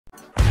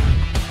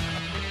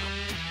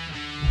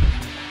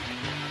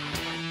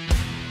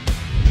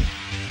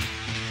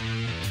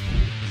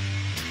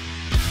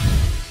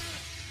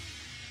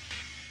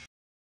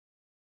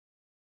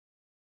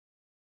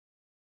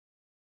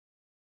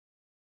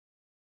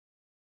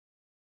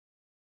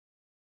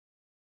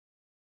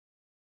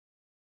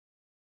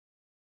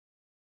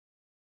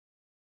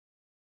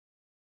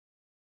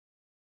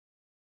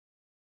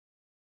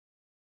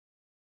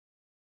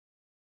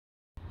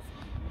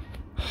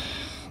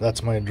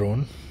that's my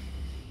drone.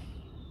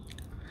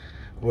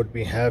 What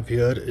we have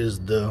here is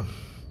the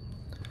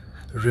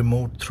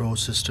remote throw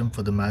system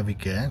for the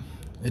Mavic Air.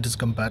 It is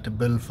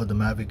compatible for the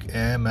Mavic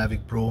Air,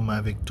 Mavic Pro,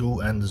 Mavic 2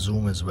 and the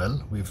Zoom as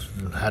well. We've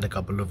had a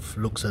couple of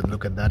look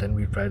at that and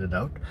we've tried it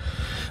out.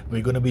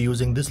 We're going to be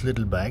using this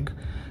little bag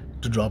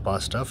to drop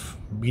our stuff.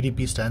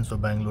 BDP stands for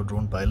Bangalore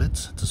Drone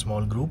Pilots. It's a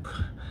small group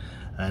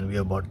and we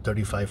are about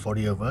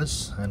 35-40 of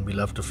us, and we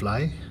love to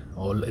fly,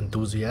 all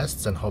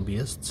enthusiasts and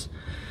hobbyists.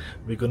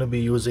 We're going to be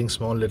using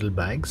small little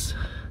bags,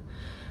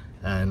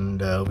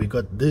 and we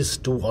got these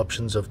two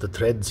options of the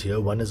threads here.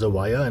 One is a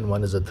wire and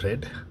one is a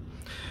thread.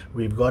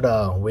 We've got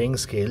a weighing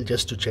scale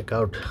just to check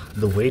out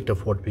the weight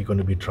of what we're going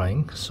to be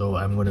trying. So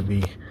I'm going to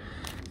be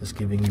just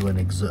giving you an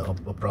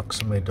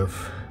approximate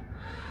of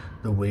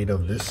the weight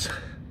of this.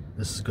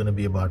 This is going to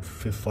be about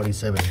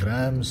 47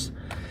 grams.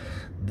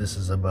 This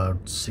is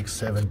about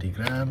 670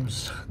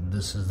 grams.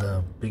 This is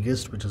the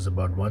biggest, which is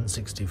about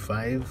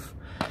 165.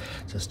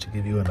 Just to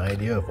give you an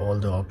idea of all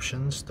the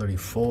options.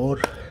 34.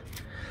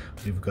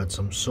 We've got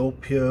some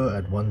soap here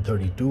at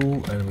 132,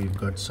 and we've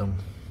got some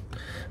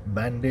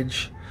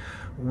bandage.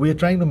 We're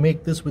trying to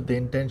make this with the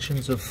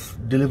intentions of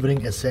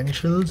delivering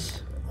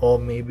essentials or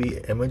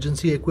maybe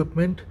emergency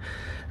equipment,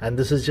 and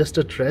this is just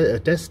a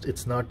test.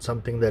 It's not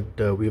something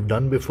that we've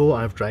done before.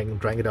 I'm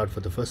trying it out for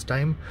the first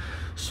time,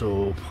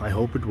 so I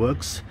hope it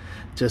works.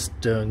 Just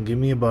give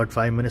me about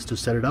 5 minutes to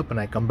set it up, and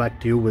I come back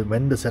to you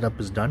when the setup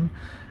is done,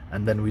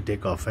 and then we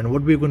take off. And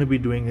what we're going to be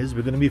doing is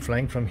we're going to be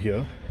flying from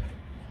here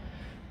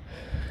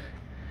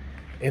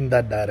in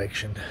that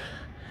direction,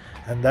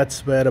 and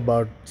that's where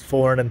about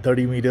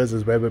 430 meters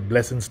is where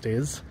Blesson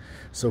stays.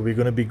 So we're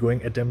going to be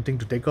attempting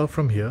to take off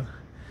from here,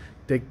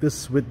 take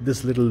this with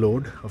this little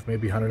load of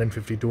maybe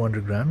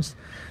 150-200 grams,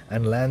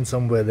 and land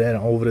somewhere there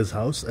over his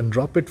house, and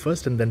drop it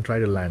first and then try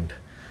to land.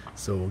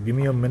 So give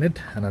me a minute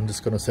and I'm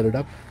just going to set it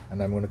up,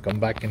 and I'm going to come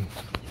back and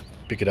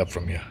pick it up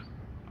from here.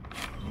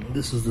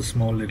 This is the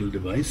small little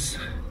device.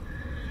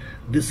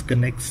 This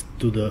connects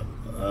to the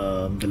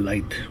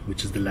light,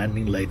 which is the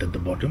landing light at the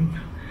bottom,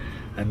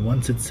 and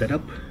once it's set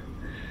up,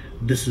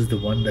 this is the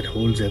one that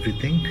holds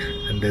everything,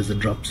 and there's a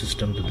drop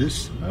system to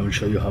this. I will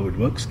show you how it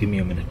works. Give me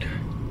a minute.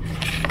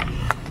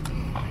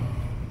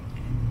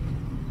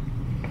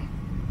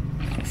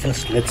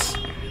 First, let's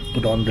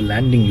put on the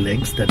landing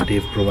legs that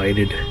they've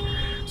provided.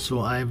 So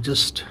I've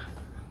just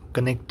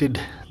connected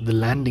the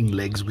landing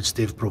legs which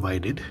they've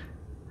provided,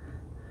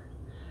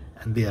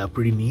 and they are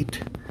pretty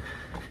neat.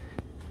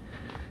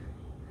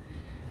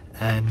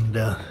 And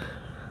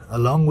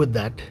along with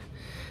that,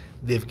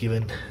 they've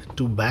given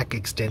two back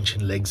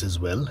extension legs as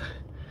well.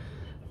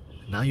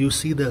 Now you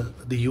see the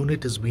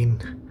unit has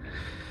been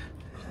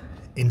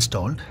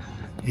installed.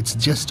 It's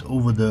just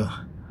over the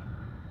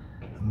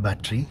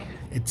battery.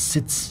 It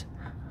sits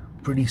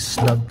pretty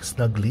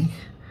snugly.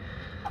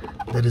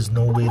 There is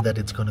no way that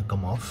it's going to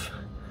come off.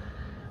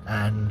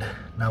 And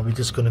now we're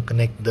just going to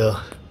connect the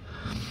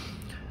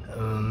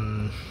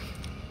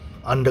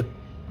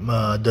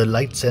the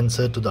light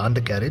sensor to the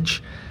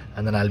undercarriage,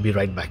 and then I'll be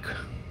right back.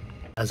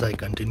 As I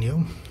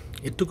continue,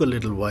 it took a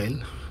little while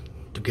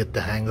to get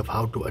the hang of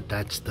how to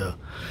attach the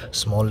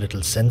small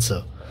little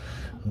sensor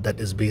that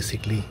is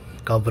basically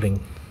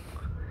covering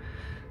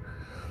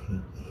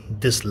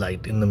this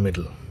light in the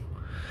middle.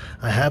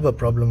 I have a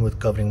problem with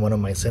covering one of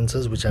my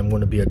sensors, which I'm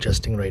going to be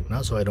adjusting right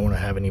now, so I don't want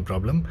to have any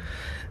problem,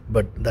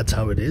 but that's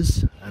how it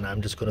is. And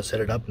I'm just going to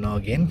set it up now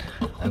again,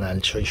 and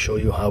I'll show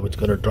you how it's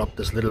going to drop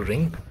this little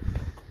ring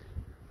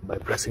by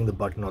pressing the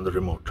button on the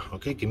remote.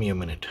 Okay, give me a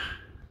minute.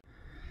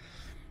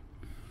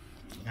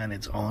 And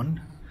it's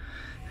on.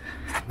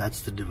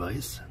 That's the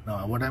device.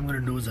 Now what I'm going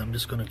to do is I'm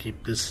just going to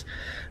keep this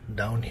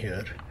down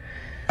here,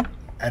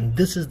 and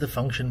this is the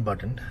function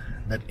button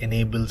that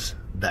enables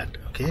that.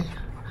 Okay,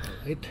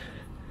 right.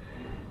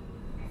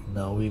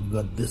 Now we've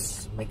got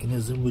this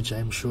mechanism, which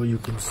I'm sure you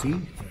can see.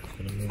 I'm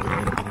going to move it a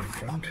little bit in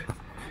front.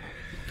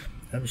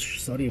 I'm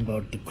sorry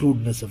about the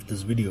crudeness of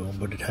this video,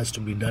 but it has to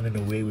be done in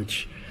a way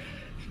which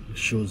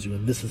shows you.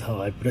 And this is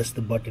how I press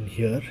the button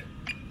here.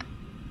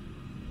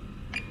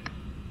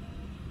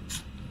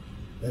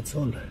 That's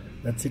all.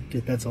 That's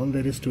it. That's all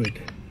there is to it.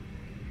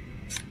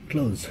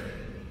 Close.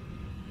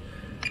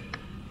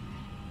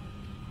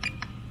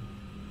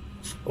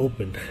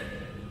 Open.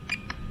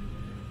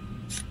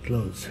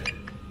 Close.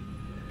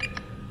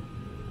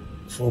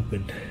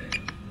 Open.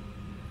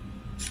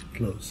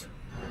 Close.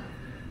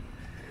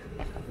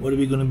 What are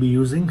we going to be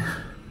using?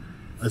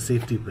 A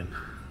safety pin.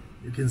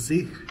 You can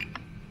see.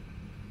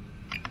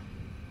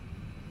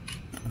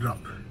 Drop.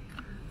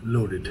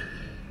 Loaded.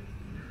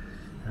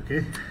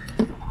 Okay.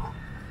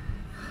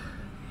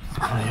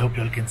 I hope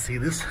you all can see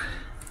this.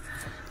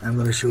 I'm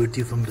going to show it to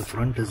you from the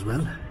front as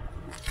well.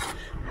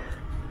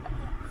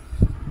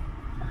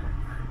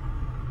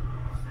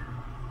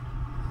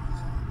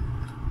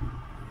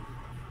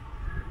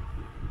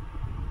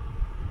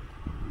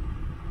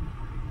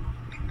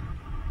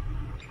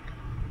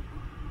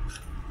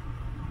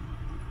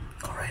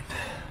 Alright.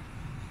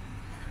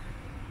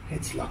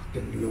 It's locked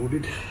and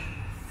loaded.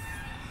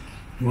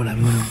 What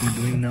I'm going to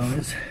be doing now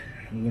is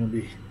I'm going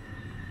to be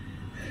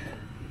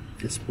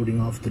just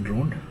putting off the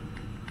drone.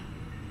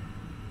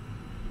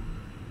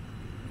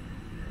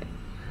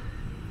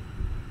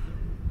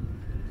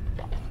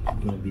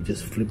 I'm going to be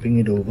just flipping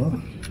it over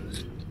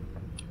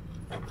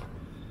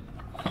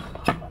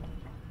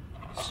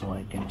so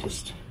I can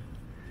just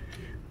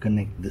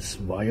connect this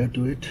wire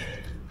to it,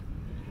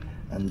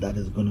 and that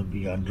is going to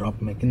be our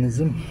drop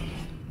mechanism.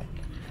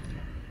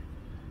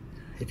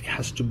 It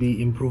has to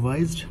be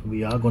improvised.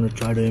 We are going to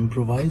try to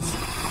improvise.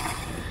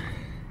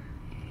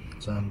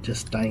 So I'm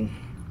just tying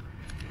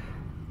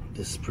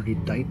this pretty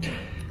tight.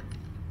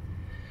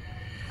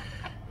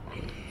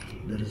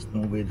 There is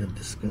no way that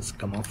this can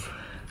come off.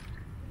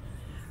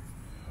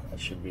 That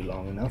should be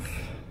long enough.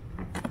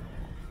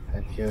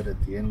 And here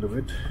at the end of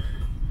it,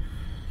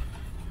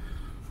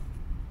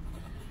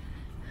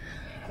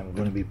 I'm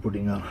going to be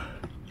putting a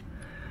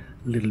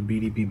little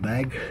BDP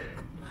bag.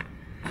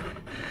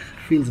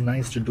 Feels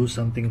nice to do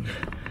something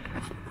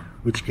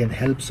which can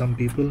help some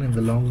people in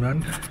the long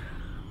run,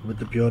 with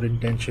the pure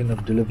intention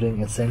of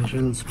delivering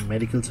essentials,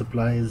 medical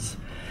supplies,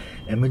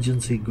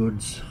 emergency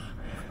goods.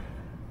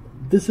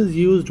 This is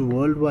used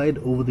worldwide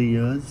over the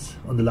years,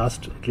 on the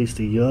last at least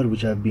a year,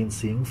 which I've been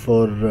seeing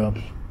for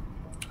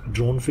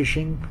drone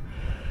fishing,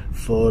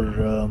 for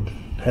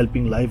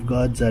helping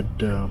lifeguards at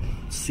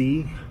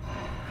sea,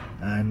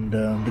 and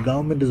the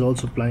government is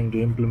also planning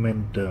to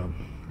implement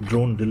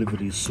drone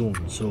deliveries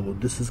soon. So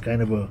this is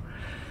kind of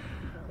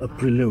a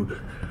prelude,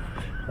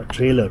 a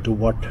trailer to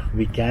what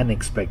we can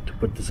expect,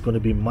 but this is going to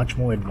be much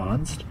more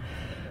advanced.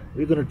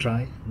 We're going to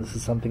try. This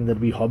is something that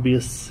we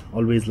hobbyists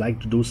always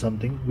like to do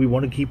something. We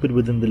want to keep it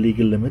within the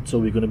legal limit, so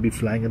we're going to be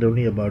flying at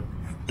only about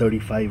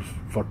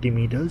 35-40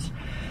 meters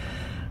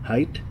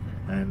height,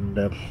 and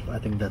I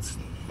think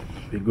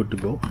we're good to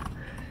go.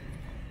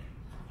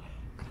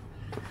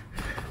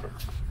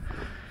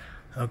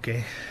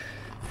 Okay,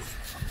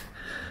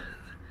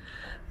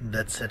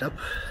 that's set up.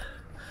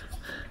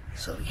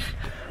 Sorry,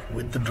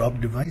 with the drop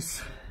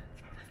device,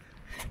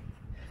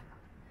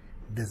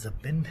 there's a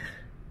pin.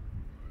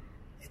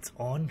 It's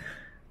on.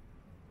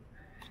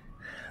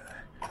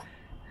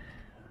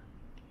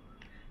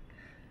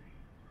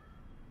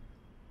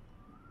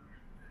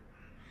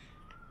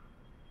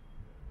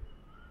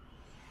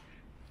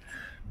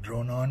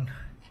 Drone on,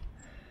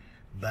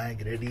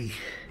 bag ready.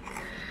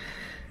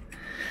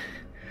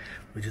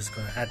 We're just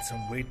going to add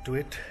some weight to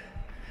it.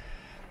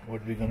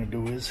 What we're going to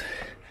do is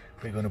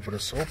we're going to put a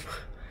soap,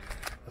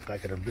 a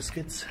packet of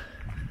biscuits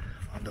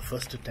on the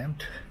first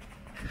attempt.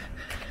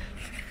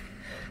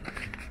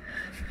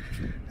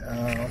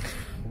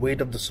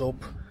 Weight of the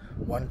soap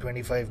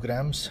 125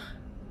 grams.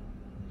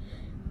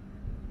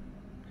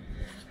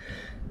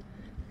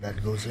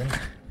 That goes in.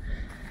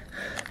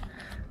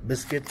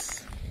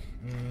 Biscuits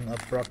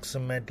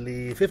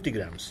approximately 50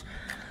 grams.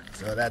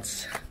 So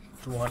that's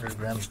 200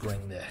 grams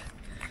going there.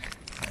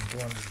 And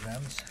 200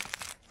 grams.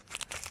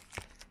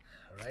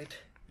 Alright,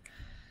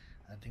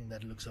 I think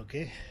that looks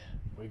okay.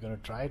 We're going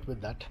to try it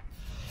with that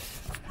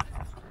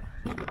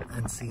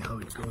and see how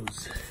it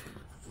goes.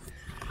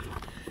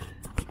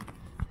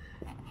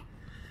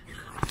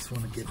 I just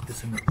want to get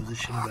this in a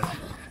position where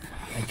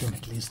I can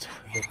at least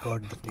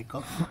record the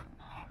takeoff.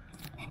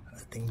 I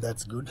think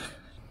that's good.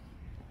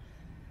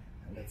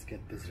 Let's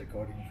get this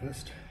recording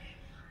first.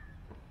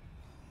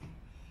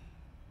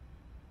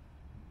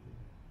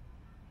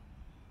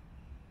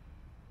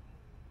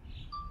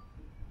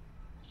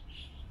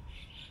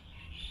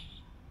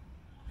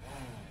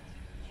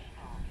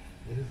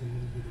 There is a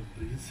little bit of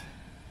breeze,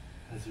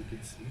 as you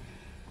can see.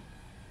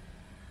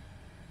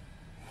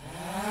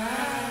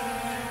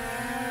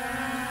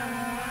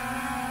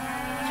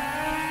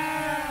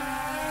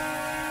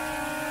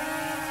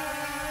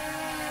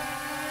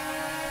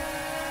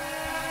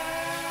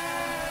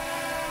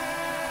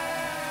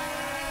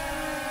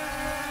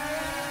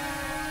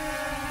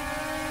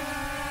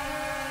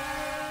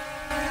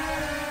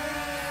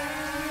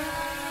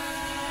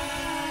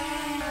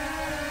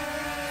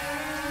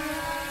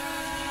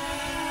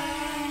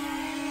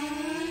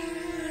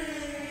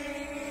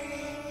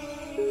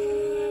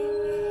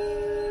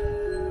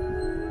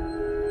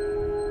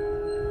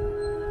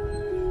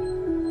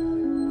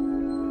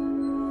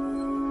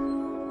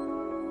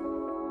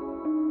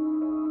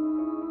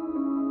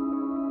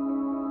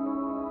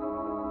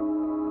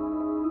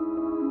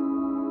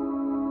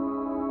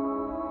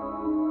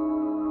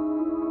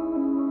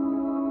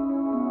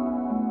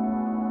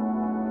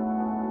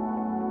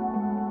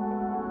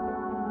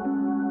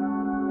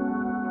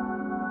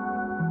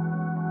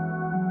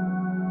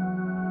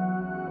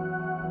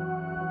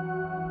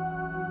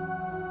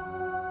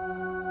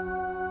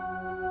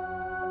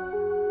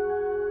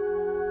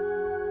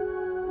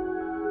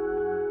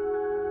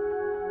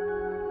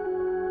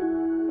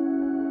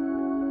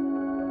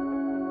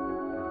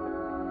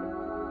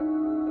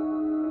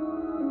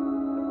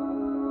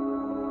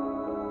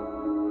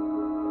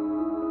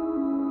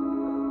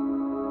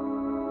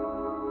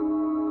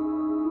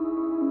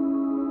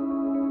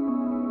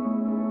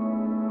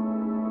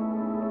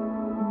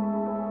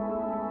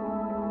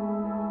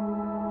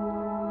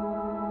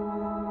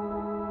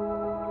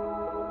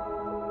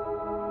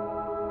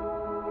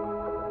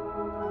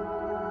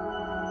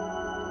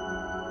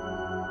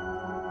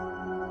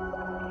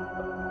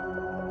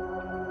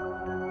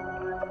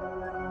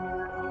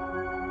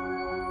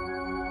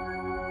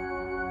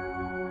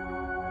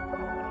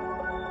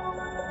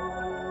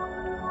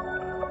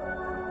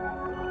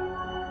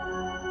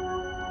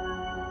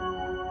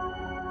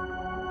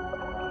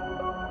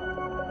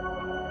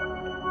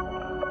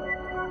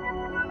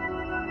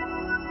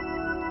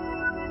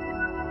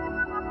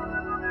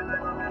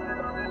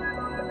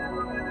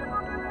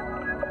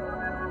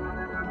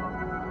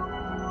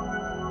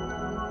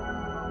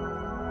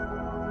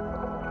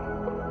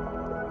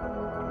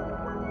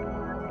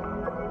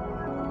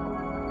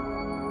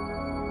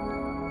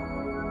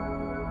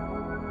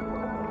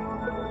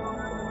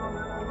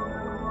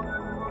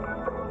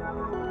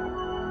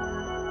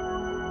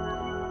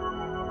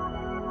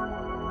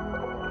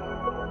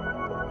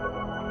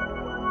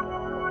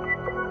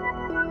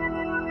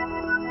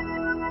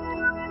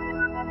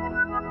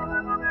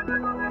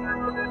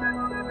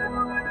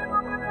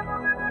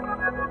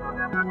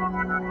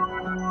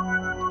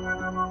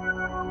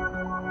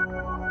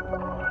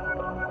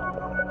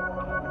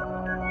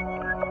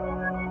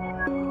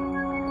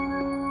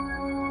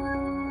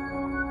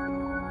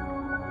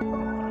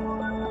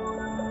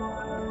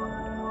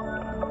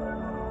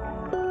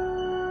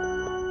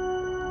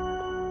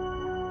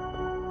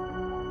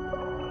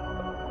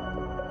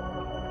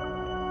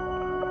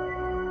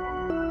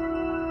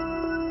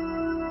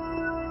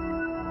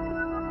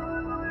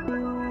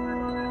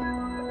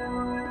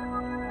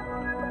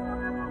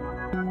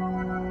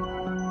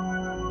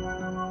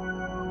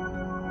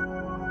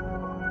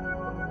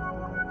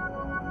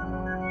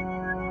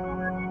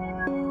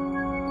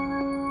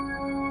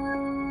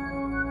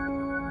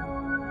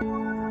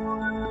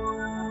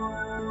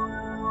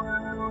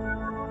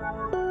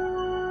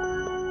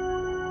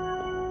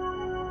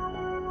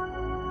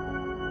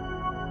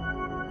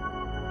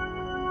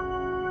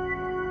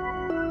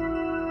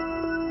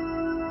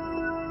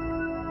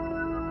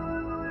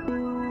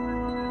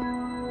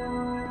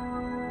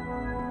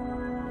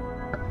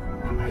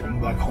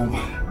 Heading back home.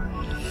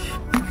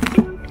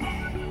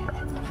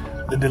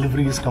 The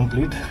delivery is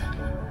complete.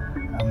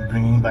 I'm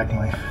bringing back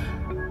my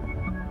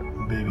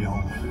baby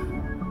home.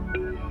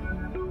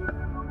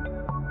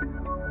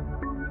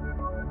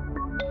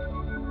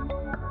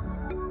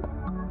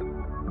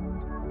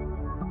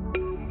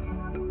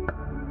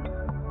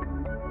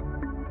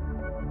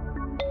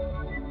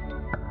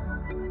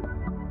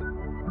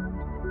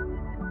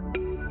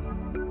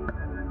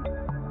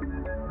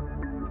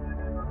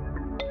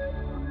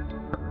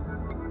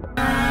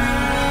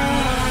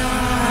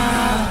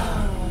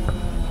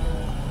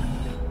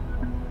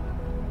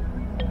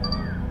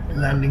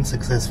 Landing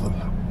successful.